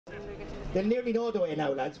They'll nearly know the way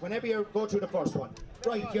now, lads. Whenever you go through the first one.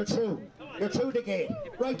 Right, you're through. You're through the gate.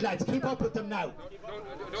 Right, lads, keep up with them now.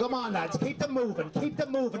 Come on, lads, keep them moving. Keep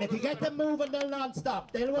them moving. If you get them moving, they'll not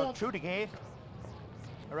stop. They'll walk through the gate.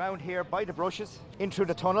 Around here, by the brushes, in through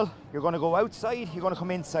the tunnel. You're going to go outside, you're going to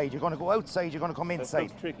come inside. You're going to go outside, you're going to come inside.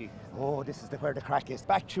 That's tricky. Oh, this is where the crack is.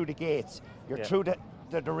 Back through the gates. You're through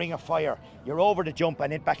the ring of fire. You're over the jump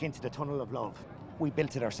and then back into the tunnel of love. We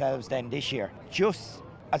built it ourselves then this year, just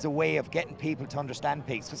as a way of getting people to understand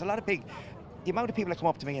pigs. Because a lot of the amount of people that come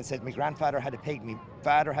up to me and said, my grandfather had a pig, my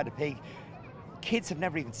father had a pig. Kids have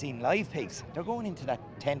never even seen live pigs. They're going into that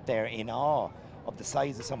tent there in awe of the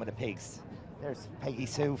size of some of the pigs. There's Peggy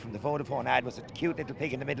Sue from the Vodafone ad, was a cute little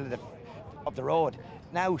pig in the middle of the road.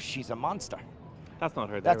 Now she's a monster. That's not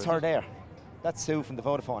her there. That's her there. That's Sue from the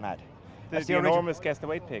Vodafone ad. That's the enormous guess the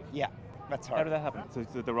weight pig? Yeah, that's her. How did that happen?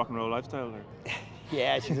 So the rock and roll lifestyle? Or?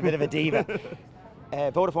 Yeah, she's a bit of a diva.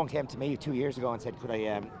 Vodafone came to me 2 years ago and said, could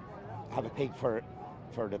I have a pig for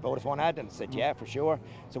the Vodafone ad? And I said, yeah, for sure.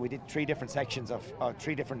 So we did 3 different sections of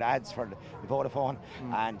 3 different ads for the Vodafone,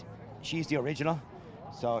 and she's the original.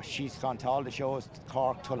 So she's gone to all the shows,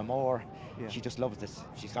 Cork, Tullamore. Yeah. She just loves this.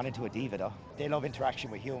 She's gone into a diva though. They love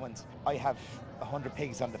interaction with humans. I have 100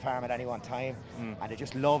 pigs on the farm at any one time, and they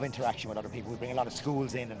just love interaction with other people. We bring a lot of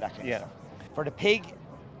schools in and that kind of stuff. For the pig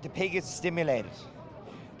is stimulated.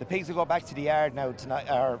 The pigs will go back to the yard now tonight,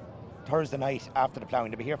 or Thursday night after the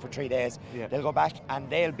ploughing. They'll be here for 3 days. Yeah. They'll go back and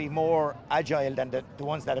they'll be more agile than the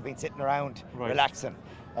ones that have been sitting around relaxing.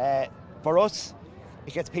 For us,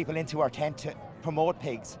 it gets people into our tent to promote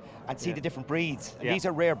pigs and see the different breeds. And these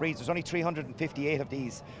are rare breeds. There's only 358 of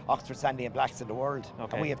these Oxford Sandhian Blacks in the world,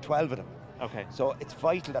 and we have 12 of them. Okay. So it's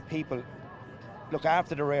vital that people look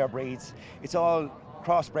after the rare breeds. It's all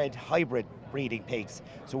crossbred, hybrid breeding pigs.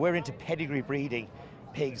 So we're into pedigree breeding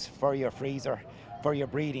pigs for your freezer, for your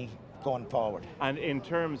breeding going forward. And in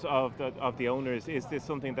terms of the owners, is this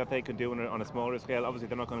something that they can do on a smaller scale? Obviously,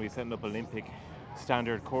 they're not going to be setting up Olympic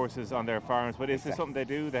standard courses on their farms, but is this something they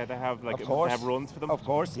do? They have like they have runs for them? Of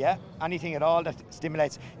course, yeah. Anything at all that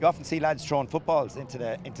stimulates. You often see lads throwing footballs into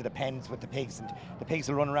the pens with the pigs, and the pigs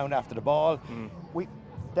will run around after the ball.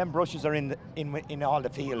 Them brushes are in all the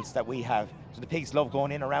fields that we have, so the pigs love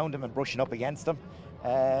going in around them and brushing up against them.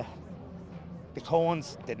 The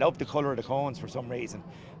cones, they love the colour of the cones for some reason,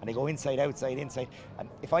 and they go inside, outside, inside. And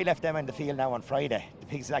if I left them in the field now on Friday, the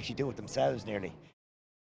pigs would actually do it themselves nearly.